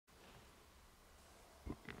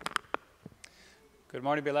Good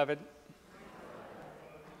morning, beloved.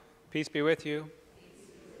 Peace be with you.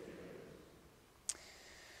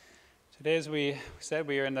 Today, as we said,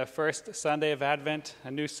 we are in the first Sunday of Advent,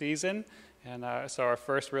 a new season. And so our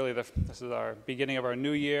first, really, this is our beginning of our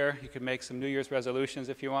new year. You can make some New Year's resolutions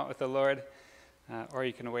if you want with the Lord, or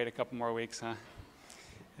you can wait a couple more weeks, huh?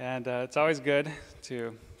 And it's always good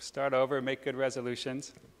to start over and make good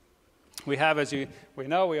resolutions. We have, as we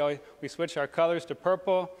know, we switch our colors to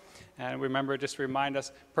purple. And remember, just to remind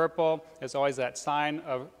us, purple is always that sign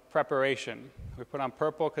of preparation. We put on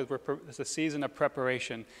purple because it's a season of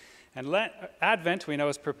preparation. And Advent, we know,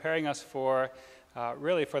 is preparing us for,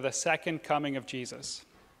 really, for the second coming of Jesus.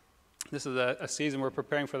 This is a season we're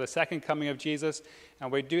preparing for the second coming of Jesus,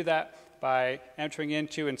 and we do that by entering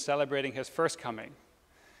into and celebrating his first coming.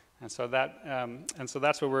 And so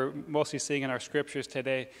that's what we're mostly seeing in our scriptures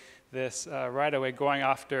today. This right away going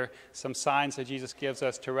after some signs that Jesus gives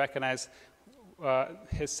us to recognize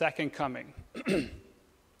his second coming.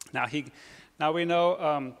 Now we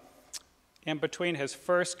know in between his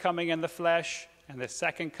first coming in the flesh and the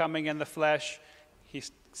second coming in the flesh, he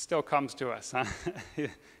still comes to us, huh?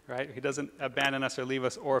 Right? He doesn't abandon us or leave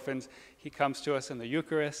us orphans. He comes to us in the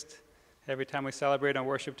Eucharist. Every time we celebrate and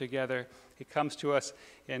worship together, he comes to us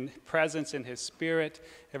in presence in his Spirit.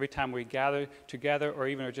 Every time we gather together, or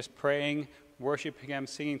even are just praying, worshiping him,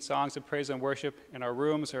 singing songs of praise and worship in our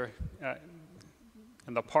rooms or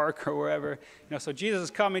in the park or wherever. So Jesus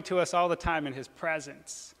is coming to us all the time in his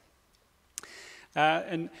presence.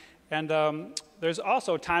 And there's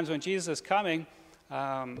also times when Jesus is coming.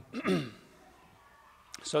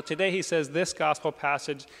 So today he says this gospel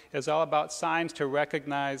passage is all about signs to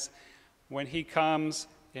recognize when he comes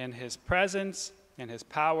in his presence, in his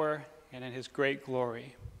power, and in his great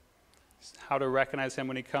glory. How to recognize him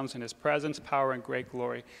when he comes in his presence, power, and great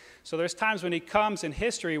glory. So there's times when he comes in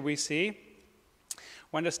history, we see,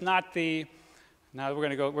 when it's not now we're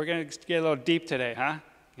going to get a little deep today, huh?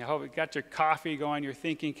 I hope you got your coffee going, your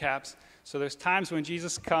thinking caps. So there's times when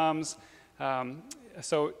Jesus comes,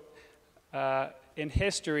 in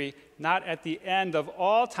history, not at the end of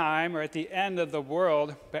all time or at the end of the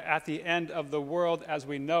world, but at the end of the world as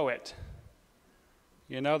we know it.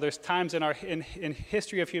 There's times in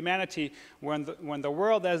history of humanity when the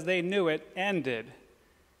world as they knew it ended,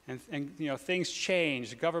 and things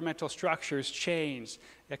changed, governmental structures changed,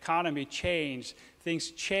 economy changed,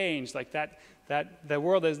 things changed like that the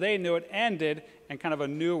world as they knew it ended, and kind of a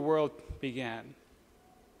new world began.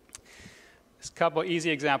 Just a couple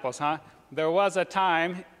easy examples, huh? There was a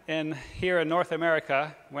time here in North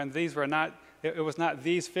America when it was not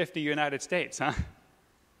these 50 United States, huh?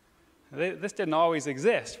 This didn't always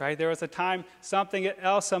exist, right? There was a time something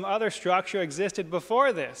else, some other structure existed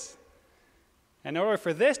before this. And in order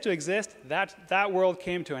for this to exist, that world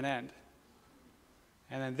came to an end.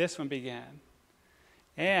 And then this one began.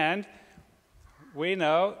 And we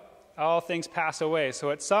know all things pass away. So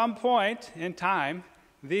at some point in time,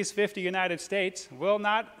 these 50 United States will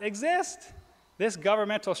not exist. This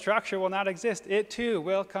governmental structure will not exist. It too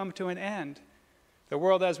will come to an end. The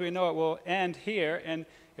world as we know it will end here, and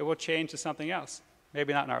it will change to something else.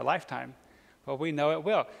 Maybe not in our lifetime, but we know it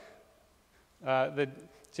will. The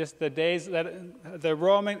days that the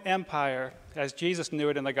Roman Empire, as Jesus knew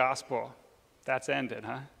it in the gospel, that's ended,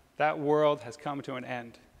 huh? That world has come to an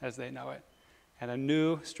end as they know it, and a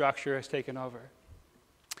new structure has taken over.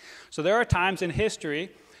 So there are times in history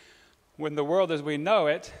when the world as we know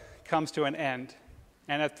it comes to an end.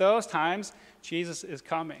 And at those times, Jesus is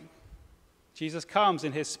coming. Jesus comes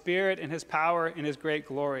in his Spirit, in his power, in his great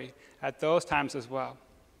glory at those times as well.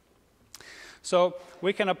 So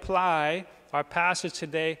we can apply our passage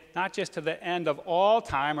today not just to the end of all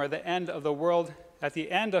time or the end of the world at the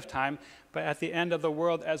end of time, but at the end of the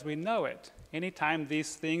world as we know it. Anytime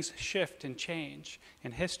these things shift and change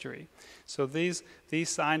in history. So these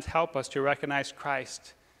signs help us to recognize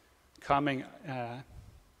Christ coming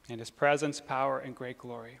in his presence, power, and great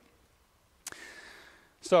glory.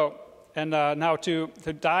 So, now to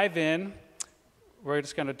dive in, we're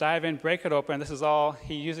just going to dive in, break it open. This is all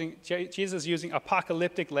Jesus is using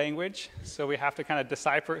apocalyptic language, so we have to kind of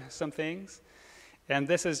decipher some things. And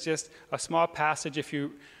this is just a small passage. If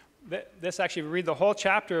you read the whole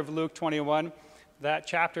chapter of Luke 21, that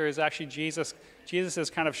chapter is actually Jesus'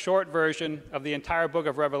 kind of short version of the entire book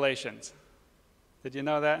of Revelations. Did you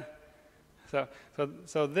know that?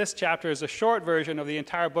 So this chapter is a short version of the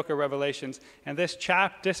entire book of Revelations, and this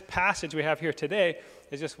passage we have here today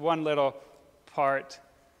is just one little part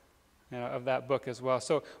of that book as well.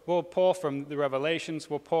 So we'll pull from the Revelations,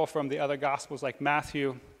 we'll pull from the other Gospels like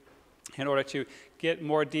Matthew, in order to get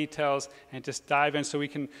more details and just dive in so we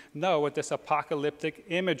can know what this apocalyptic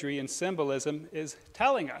imagery and symbolism is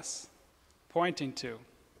telling us, pointing to.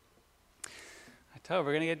 I tell you,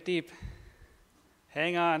 we're going to get deep.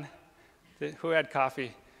 Hang on. Who had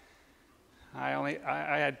coffee? I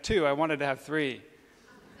had 2. I wanted to have 3.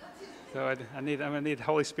 So I'm going to need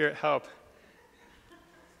Holy Spirit help.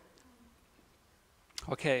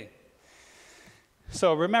 Okay.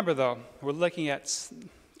 So remember, though, we're looking at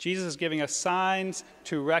Jesus is giving us signs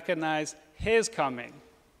to recognize his coming.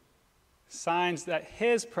 Signs that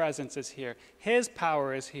his presence is here, his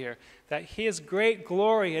power is here, that his great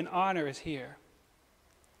glory and honor is here.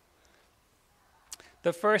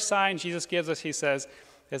 The first sign Jesus gives us, he says,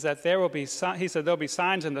 is that there'll be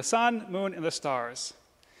signs in the sun, moon, and the stars.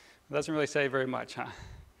 It doesn't really say very much, huh?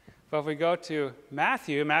 But if we go to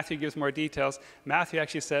Matthew gives more details. Matthew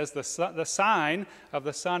actually says the sign of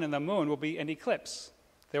the sun and the moon will be an eclipse.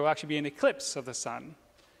 There will actually be an eclipse of the sun.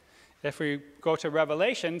 If we go to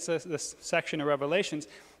Revelations, this section of Revelations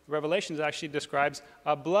actually describes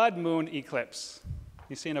a blood moon eclipse.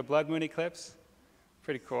 You seen a blood moon eclipse?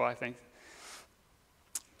 Pretty cool, I think.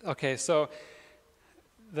 Okay, so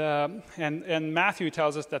and Matthew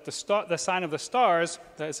tells us that the sign of the stars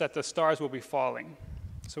is that the stars will be falling.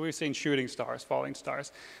 So we've seen shooting stars, falling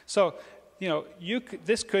stars. So,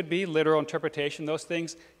 this could be literal interpretation. Those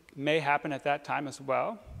things may happen at that time as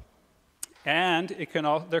well. And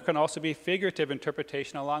there can also be figurative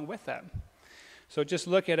interpretation along with that. So just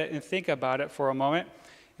look at it and think about it for a moment.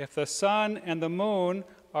 If the sun and the moon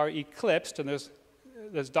are eclipsed and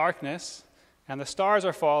there's darkness, and the stars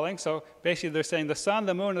are falling, so basically they're saying the sun,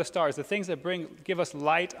 the moon, and the stars, the things that give us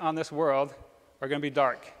light on this world, are going to be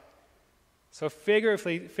dark. So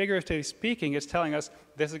figuratively speaking, it's telling us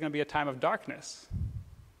this is going to be a time of darkness,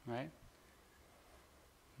 right?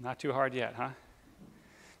 Not too hard yet, huh?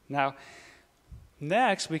 Now,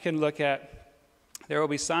 next we can look at, there will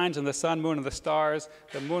be signs in the sun, moon, and the stars.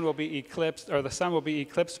 The moon will be eclipsed, or the sun will be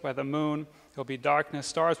eclipsed by the moon. There will be darkness.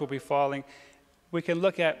 Stars will be falling. We can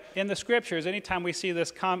look at, in the scriptures, anytime we see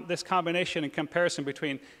this combination and comparison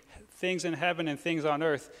between things in heaven and things on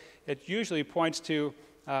earth, it usually points to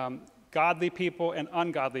godly people and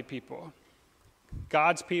ungodly people,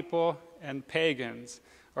 God's people and pagans,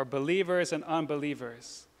 or believers and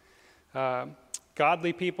unbelievers,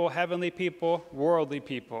 godly people, heavenly people, worldly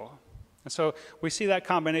people. And so we see that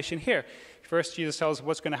combination here. First, Jesus tells us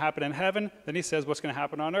what's going to happen in heaven, then he says what's going to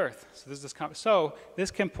happen on earth. So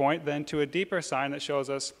this can point then to a deeper sign that shows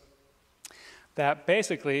us that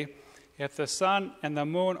basically, if the sun and the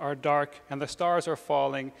moon are dark and the stars are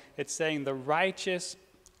falling, it's saying the righteous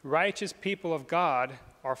people of God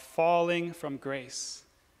are falling from grace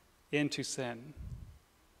into sin.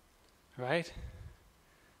 Right?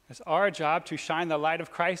 It's our job to shine the light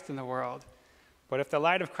of Christ in the world. But if the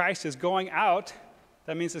light of Christ is going out,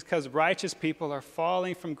 that means it's because righteous people are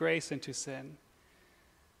falling from grace into sin.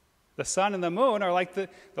 The sun and the moon are like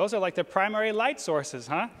the primary light sources,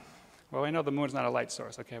 huh? Well, we know the moon's not a light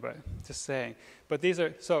source, okay, but just saying. But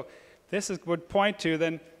this would point to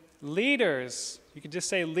then leaders. You could just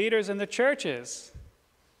say leaders in the churches.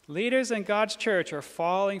 Leaders in God's church are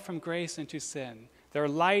falling from grace into sin. Their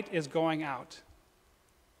light is going out.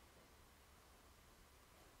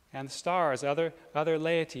 And the stars, other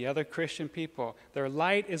laity, other Christian people, their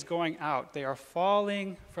light is going out. They are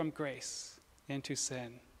falling from grace into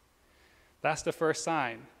sin. That's the first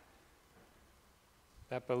sign,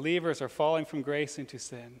 that believers are falling from grace into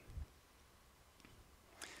sin.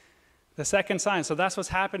 The second sign, so that's what's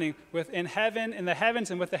happening in heaven, in the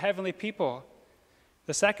heavens, and with the heavenly people.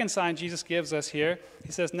 The second sign Jesus gives us here,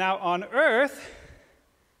 he says, now on earth,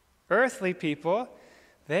 earthly people,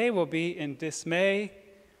 they will be in dismay,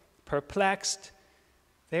 perplexed.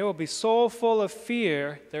 They will be so full of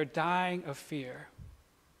fear, they're dying of fear.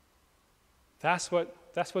 That's what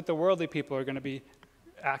the worldly people are going to be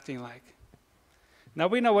acting like. Now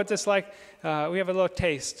we know what it's like. We have a little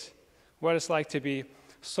taste what it's like to be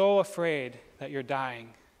so afraid that you're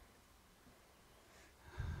dying.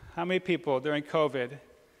 How many people during COVID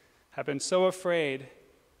have been so afraid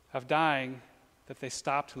of dying that they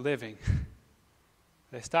stopped living?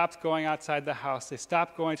 They stopped going outside the house. They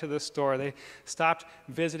stopped going to the store. They stopped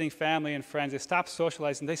visiting family and friends. They stopped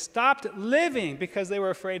socializing. They stopped living because they were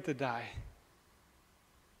afraid to die.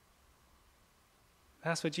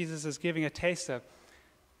 That's what Jesus is giving a taste of.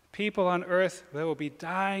 People on earth, they will be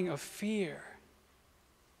dying of fear.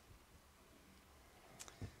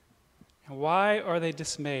 And why are they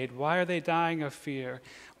dismayed? Why are they dying of fear?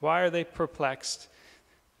 Why are they perplexed?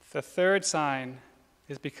 The third sign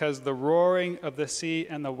is because the roaring of the sea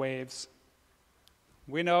and the waves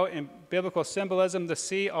We know in biblical symbolism, the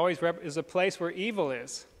sea always is a place where evil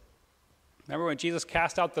is. Remember when Jesus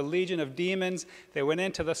cast out the legion of demons, they went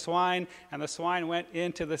into the swine, and the swine went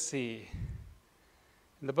into the sea.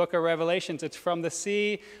 In the book of Revelations, it's from the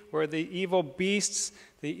sea where the evil beasts,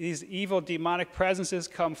 these evil demonic presences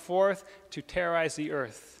come forth to terrorize the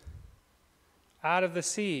earth. Out of the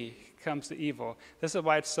sea comes the evil. This is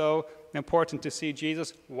why it's so important to see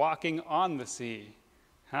Jesus walking on the sea.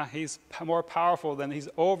 He's more powerful than he's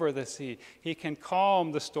over the sea. He can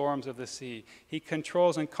calm the storms of the sea. He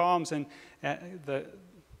controls and calms the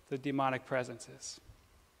demonic presences.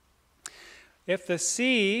 If the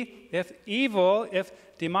sea, if evil, if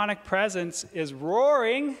demonic presence is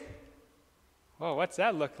roaring, whoa, what's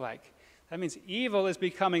that look like? That means evil is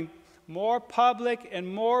becoming more public and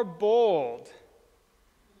more bold.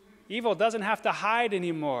 Evil doesn't have to hide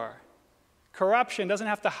anymore. Corruption doesn't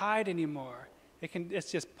have to hide anymore.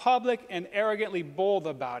 It's just public and arrogantly bold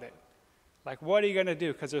about it. Like, what are you going to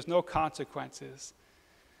do? Because there's no consequences.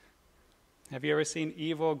 Have you ever seen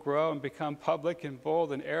evil grow and become public and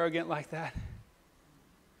bold and arrogant like that?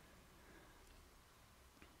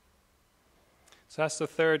 So that's the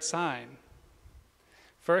third sign.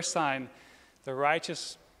 First sign,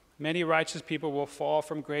 many righteous people will fall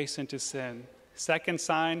from grace into sin. Second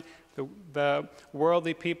sign, the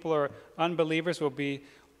worldly people or unbelievers will be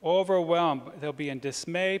overwhelmed. They'll be in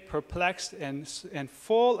dismay, perplexed, and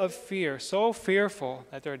full of fear, so fearful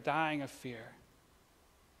that they're dying of fear.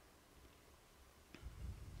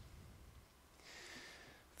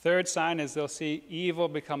 Third sign is they'll see evil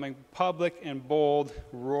becoming public and bold,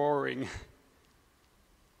 roaring.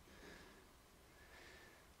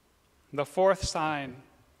 The fourth sign,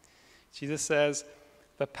 Jesus says,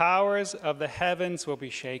 the powers of the heavens will be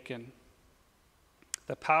shaken.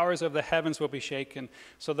 The powers of the heavens will be shaken.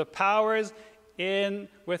 So the powers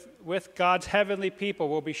with God's heavenly people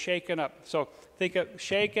will be shaken up. So think of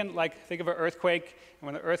an earthquake. And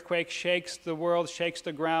when the earthquake shakes the world, shakes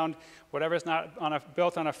the ground, whatever is not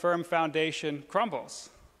built on a firm foundation crumbles.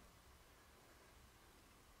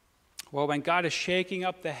 Well, when God is shaking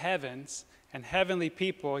up the heavens and heavenly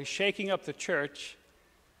people, he's shaking up the church.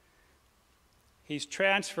 He's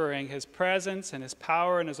transferring his presence and his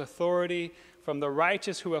power and his authority from the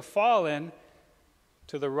righteous who have fallen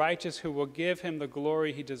to the righteous who will give him the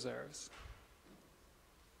glory he deserves.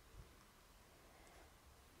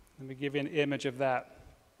 Let me give you an image of that.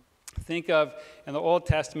 Think of, in the Old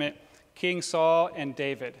Testament, King Saul and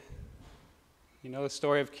David. You know the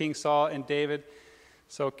story of King Saul and David?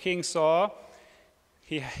 So King Saul,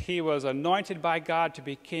 he was anointed by God to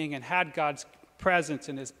be king and had God's presence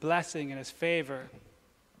and his blessing and his favor.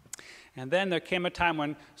 And then there came a time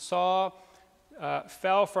when Saul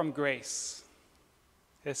fell from grace.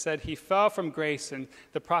 It said he fell from grace, and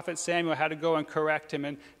the prophet Samuel had to go and correct him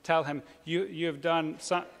and tell him, you have done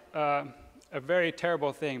a very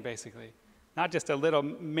terrible thing, basically. Not just a little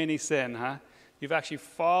mini sin, You've actually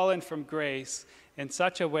fallen from grace in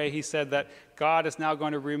such a way, he said, that God is now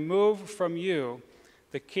going to remove from you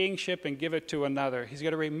the kingship and give it to another. He's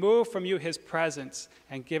going to remove from you his presence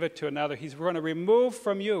and give it to another. He's going to remove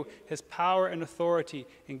from you his power and authority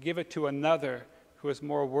and give it to another who is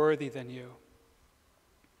more worthy than you.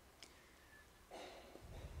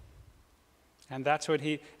 And that's what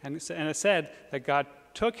and it said that God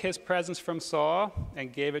took his presence from Saul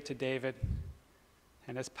and gave it to David,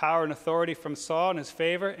 and his power and authority from Saul and his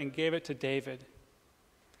favor and gave it to David.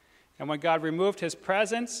 And when God removed his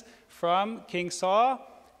presence from King Saul,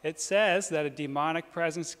 it says that a demonic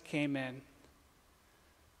presence came in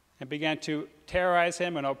and began to terrorize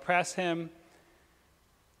him and oppress him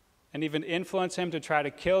and even influence him to try to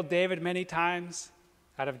kill David many times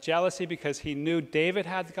out of jealousy because he knew David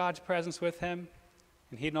had God's presence with him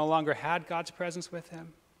and he no longer had God's presence with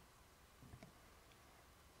him.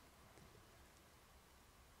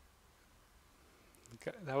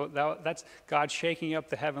 That's God shaking up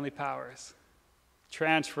the heavenly powers,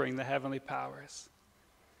 transferring the heavenly powers.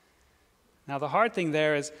 Now, the hard thing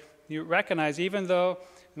there is you recognize even though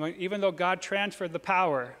God transferred the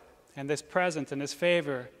power and this presence and his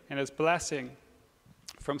favor and his blessing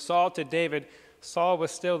from Saul to David, Saul was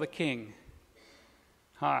still the king.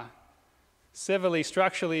 Civilly,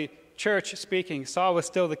 structurally, church speaking, Saul was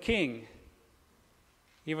still the king,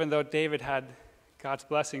 even though David had God's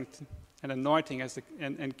blessing and anointing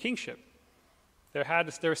and kingship.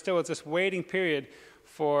 There still was this waiting period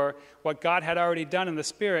for what God had already done in the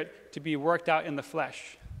spirit to be worked out in the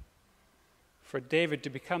flesh, for David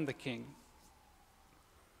to become the king.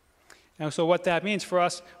 And so what that means for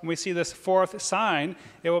us when we see this fourth sign,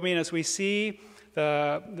 it will mean as we see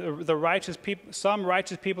the righteous people, some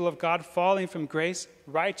righteous people of God falling from grace,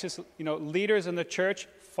 righteous, leaders in the church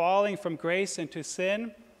falling from grace into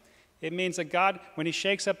sin. It means that God, when he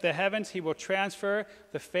shakes up the heavens, he will transfer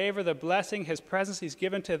the favor, the blessing, his presence he's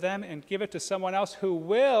given to them and give it to someone else who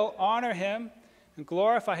will honor him and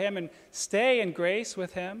glorify him and stay in grace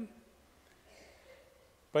with him.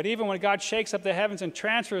 But even when God shakes up the heavens and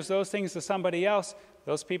transfers those things to somebody else,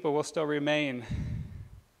 those people will still remain.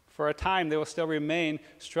 For a time, they will still remain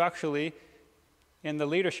structurally in the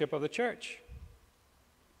leadership of the church.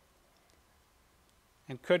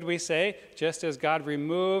 And could we say, just as God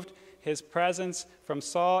removed his presence from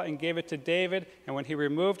Saul and gave it to David, and when he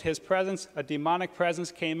removed his presence, a demonic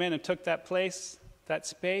presence came in and took that place, that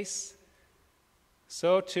space,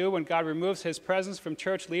 so too, when God removes his presence from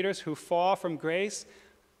church leaders who fall from grace,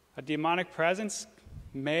 a demonic presence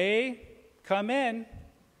may come in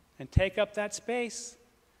and take up that space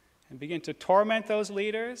and begin to torment those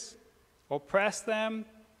leaders, oppress them,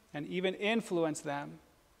 and even influence them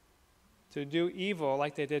to do evil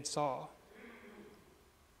like they did Saul.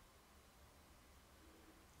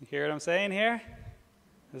 You hear what I'm saying here?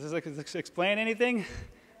 Does this explain anything?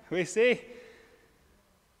 We see?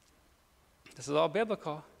 This is all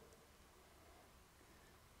biblical.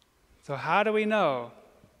 So how do we know?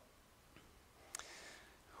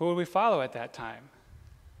 Who will we follow at that time?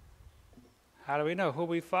 How do we know who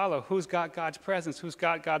we follow? Who's got God's presence? Who's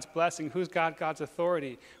got God's blessing? Who's got God's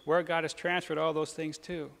authority? Where God has transferred all those things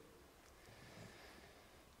to?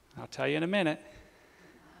 I'll tell you in a minute.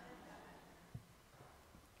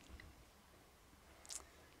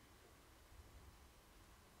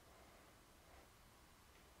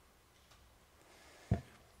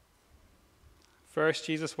 First,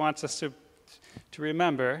 Jesus wants us to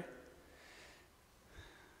remember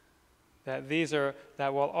that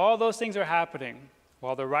while all those things are happening,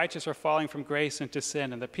 while the righteous are falling from grace into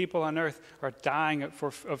sin, and the people on earth are dying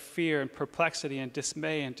of fear and perplexity and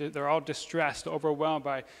dismay, and they're all distressed, overwhelmed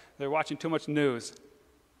they're watching too much news.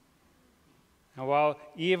 And while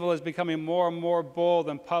evil is becoming more and more bold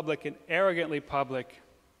and public and arrogantly public,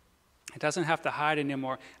 it doesn't have to hide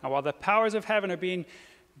anymore. And while the powers of heaven are being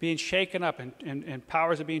shaken up and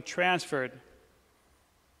powers are being transferred,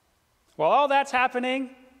 while all that's happening,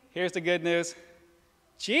 here's the good news.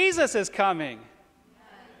 Jesus is coming.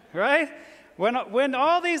 Right? When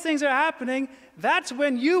all these things are happening, that's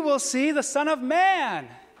when you will see the Son of Man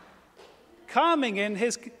coming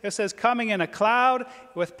it says coming in a cloud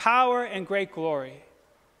with power and great glory.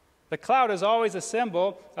 The cloud is always a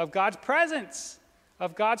symbol of God's presence,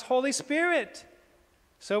 of God's Holy Spirit.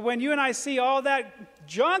 So when you and I see all that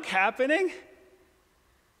junk happening,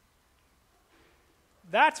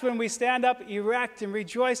 that's when we stand up erect and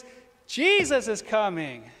rejoice. Jesus is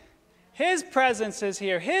coming. His presence is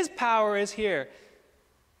here. His power is here.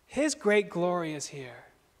 His great glory is here.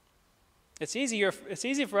 It's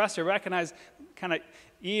easy for us to recognize kind of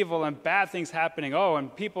evil and bad things happening. Oh,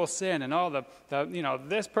 and people sin and all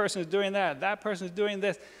this person is doing that person is doing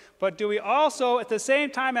this. But do we also, at the same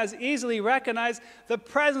time, as easily recognize the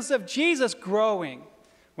presence of Jesus growing?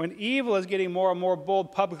 When evil is getting more and more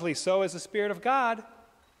bold publicly, so is the Spirit of God.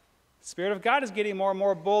 The Spirit of God is getting more and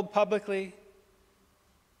more bold publicly.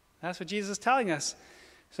 That's what Jesus is telling us.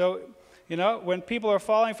 So, when people are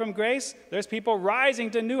falling from grace, there's people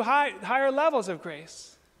rising to new higher levels of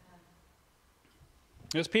grace.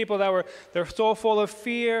 There's people they're so full of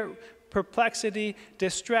fear, perplexity,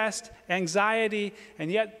 distress, anxiety, and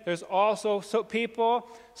yet there's also people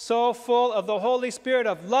so full of the Holy Spirit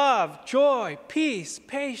of love, joy, peace,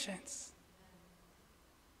 patience.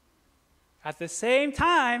 At the same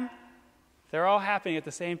time, they're all happening at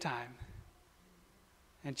the same time.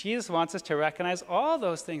 And Jesus wants us to recognize all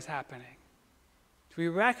those things happening. We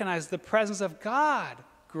recognize the presence of God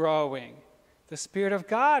growing, the Spirit of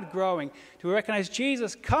God growing. Do we recognize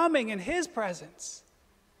Jesus coming in his presence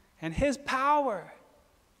and his power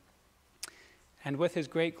and with his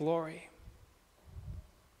great glory?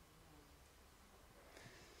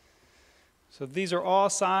 So these are all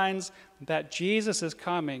signs that Jesus is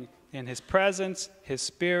coming in his presence, his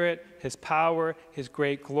Spirit, his power, his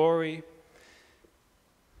great glory.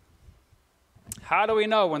 How do we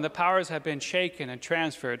know when the powers have been shaken and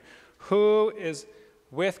transferred who is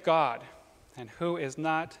with God and who is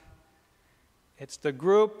not? It's the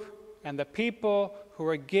group and the people who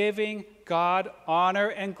are giving God honor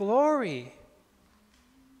and glory.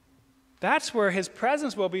 That's where his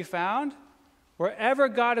presence will be found. Wherever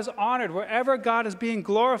God is honored, wherever God is being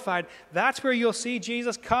glorified, that's where you'll see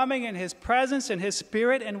Jesus coming in his presence and his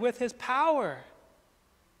Spirit and with his power.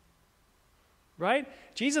 Right?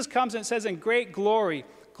 Jesus comes and says in great glory.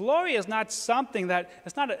 Glory is not something that,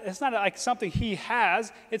 it's not like something he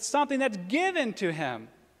has. It's something that's given to him.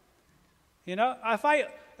 You know, if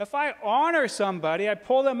I honor somebody, I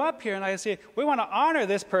pull them up here and I say, we want to honor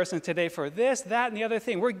this person today for this, that, and the other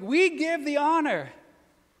thing. We give the honor,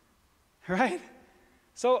 right?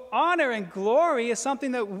 So honor and glory is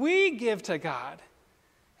something that we give to God.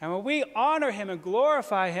 And when we honor him and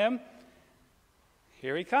glorify him,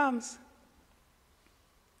 here he comes.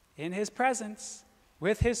 In his presence,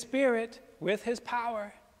 with his Spirit, with his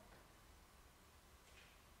power.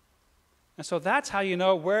 And so that's how you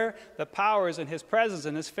know where the powers and his presence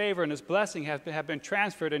and his favor and his blessing have been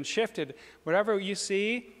transferred and shifted. Wherever you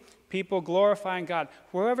see people glorifying God,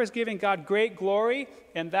 whoever's giving God great glory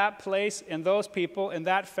in that place, in those people, in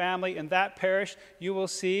that family, in that parish, you will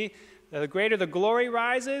see that the greater the glory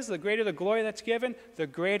rises, the greater the glory that's given, the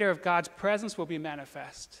greater of God's presence will be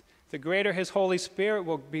manifest. The greater his Holy Spirit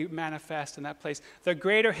will be manifest in that place. The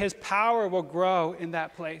greater his power will grow in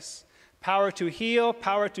that place. Power to heal,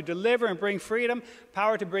 power to deliver and bring freedom,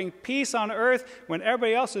 power to bring peace on earth when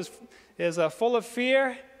everybody else is full of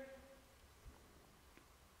fear.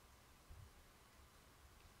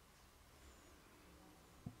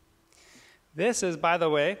 This is, by the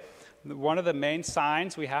way, one of the main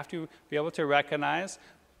signs we have to be able to recognize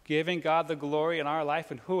giving God the glory in our life.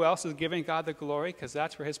 And who else is giving God the glory? Because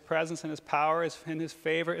that's where his presence and his power and his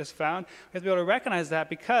favor is found. We have to be able to recognize that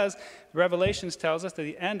because Revelations tells us that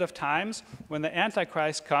the end of times, when the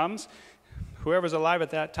Antichrist comes, whoever's alive at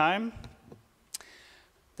that time,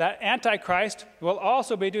 that Antichrist will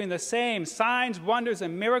also be doing the same signs, wonders,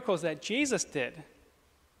 and miracles that Jesus did.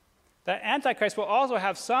 That Antichrist will also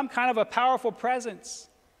have some kind of a powerful presence.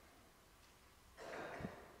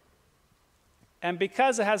 And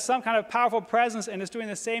because it has some kind of powerful presence and is doing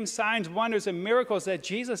the same signs, wonders, and miracles that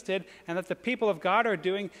Jesus did and that the people of God are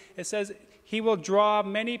doing, it says he will draw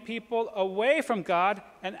many people away from God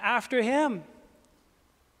and after him.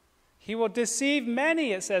 He will deceive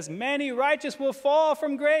many, it says. Many righteous will fall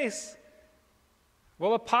from grace,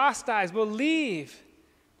 will apostatize, will leave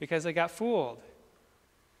because they got fooled.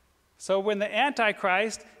 So when the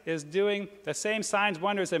Antichrist is doing the same signs,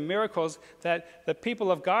 wonders, and miracles that the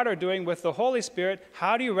people of God are doing with the Holy Spirit,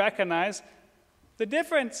 how do you recognize the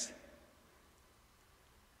difference?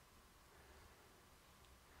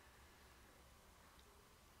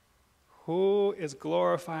 Who is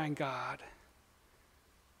glorifying God?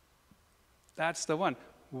 That's the one.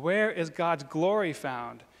 Where is God's glory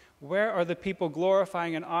found? Where are the people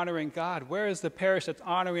glorifying and honoring God? Where is the parish that's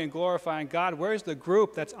honoring and glorifying God? Where is the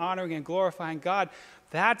group that's honoring and glorifying God?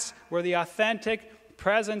 That's where the authentic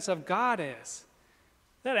presence of God is.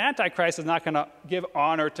 That Antichrist is not going to give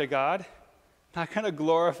honor to God, not going to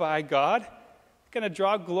glorify God. He's going to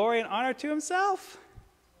draw glory and honor to himself.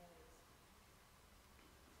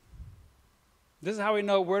 This is how we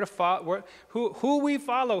know where to follow, who we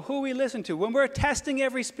follow, who we listen to. When we're testing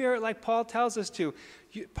every spirit like Paul tells us to,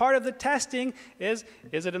 part of the testing is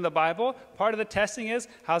it in the Bible? Part of the testing is,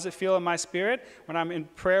 how's it feel in my spirit when I'm in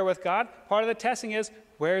prayer with God? Part of the testing is,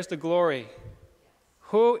 where's the glory?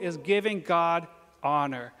 Who is giving God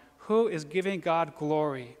honor? Who is giving God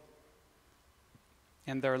glory?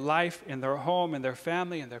 In their life, in their home, in their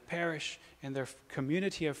family, in their parish, in their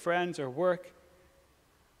community of friends or work.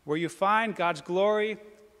 Where you find God's glory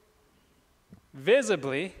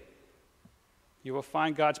visibly, you will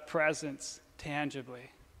find God's presence tangibly.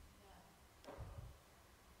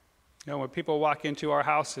 You know, when people walk into our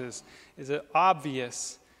houses, is it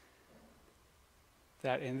obvious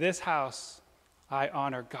that in this house I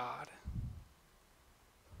honor God?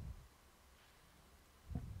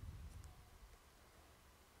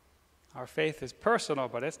 Our faith is personal,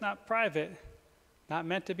 but it's not private, not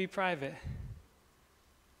meant to be private.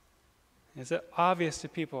 Is it obvious to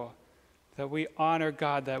people that we honor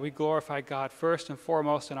God, that we glorify God first and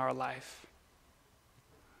foremost in our life?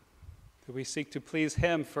 That we seek to please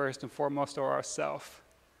him first and foremost over ourselves?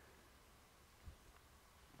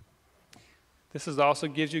 This also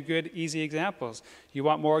gives you good, easy examples. You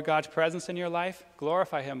want more of God's presence in your life?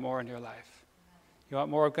 Glorify him more in your life. You want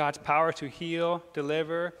more of God's power to heal,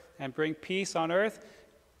 deliver, and bring peace on earth?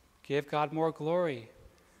 Give God more glory.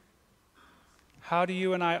 How do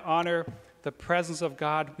you and I honor the presence of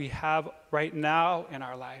God we have right now in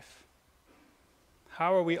our life?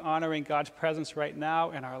 How are we honoring God's presence right now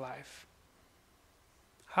in our life?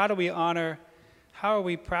 How are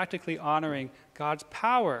we practically honoring God's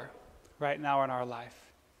power right now in our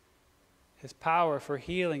life? His power for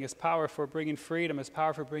healing, his power for bringing freedom, his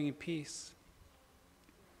power for bringing peace.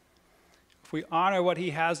 If we honor what he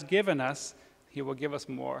has given us, he will give us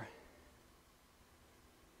more.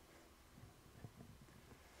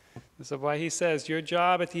 This is why he says, your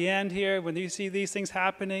job at the end here, when you see these things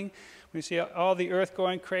happening, when you see all the earth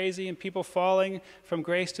going crazy and people falling from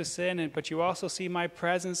grace to sin, but you also see my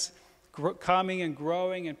presence coming and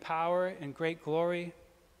growing in power and great glory.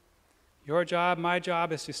 Your job, my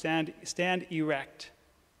job, is to stand erect.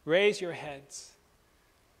 Raise your heads,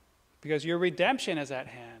 because your redemption is at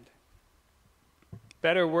hand.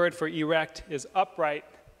 Better word for erect is upright.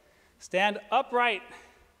 Stand upright.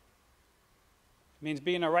 It means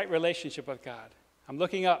be in a right relationship with God. I'm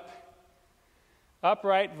looking up.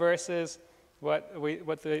 Upright versus what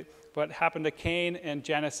happened to Cain in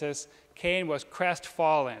Genesis. Cain was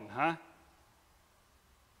crestfallen, huh?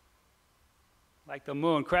 Like the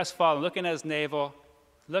moon, crestfallen, looking at his navel,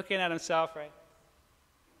 looking at himself, right?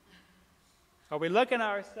 Are we looking at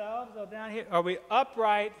ourselves or down here? Are we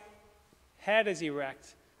upright? Head is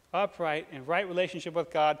erect, upright, in right relationship with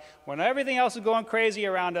God. When everything else is going crazy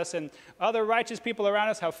around us and other righteous people around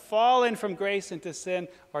us have fallen from grace into sin,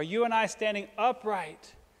 are you and I standing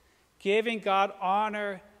upright, giving God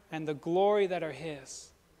honor and the glory that are his?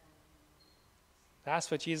 That's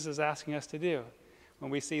what Jesus is asking us to do when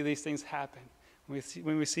we see these things happen.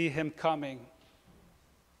 When we see him coming,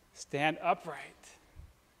 stand upright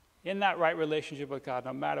in that right relationship with God,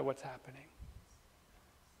 no matter what's happening.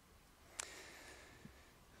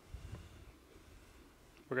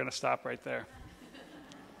 We're going to stop right there.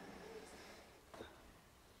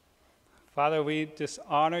 Father, we just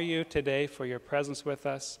honor you today for your presence with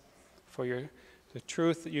us, for the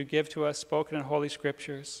truth that you give to us spoken in Holy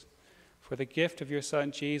Scriptures, for the gift of your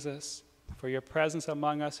Son, Jesus, for your presence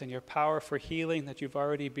among us and your power for healing that you've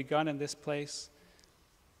already begun in this place.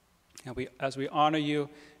 And as we honor you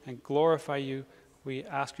and glorify you, we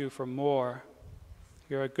ask you for more.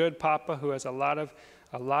 You're a good Papa who has a lot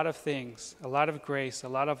of things, a lot of grace, a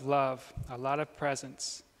lot of love, a lot of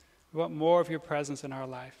presence. We want more of your presence in our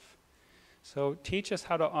life. So teach us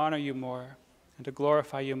how to honor you more and to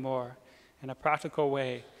glorify you more in a practical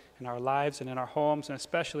way in our lives and in our homes, and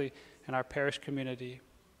especially in our parish community.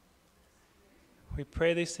 We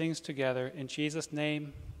pray these things together in Jesus'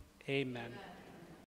 name. Amen.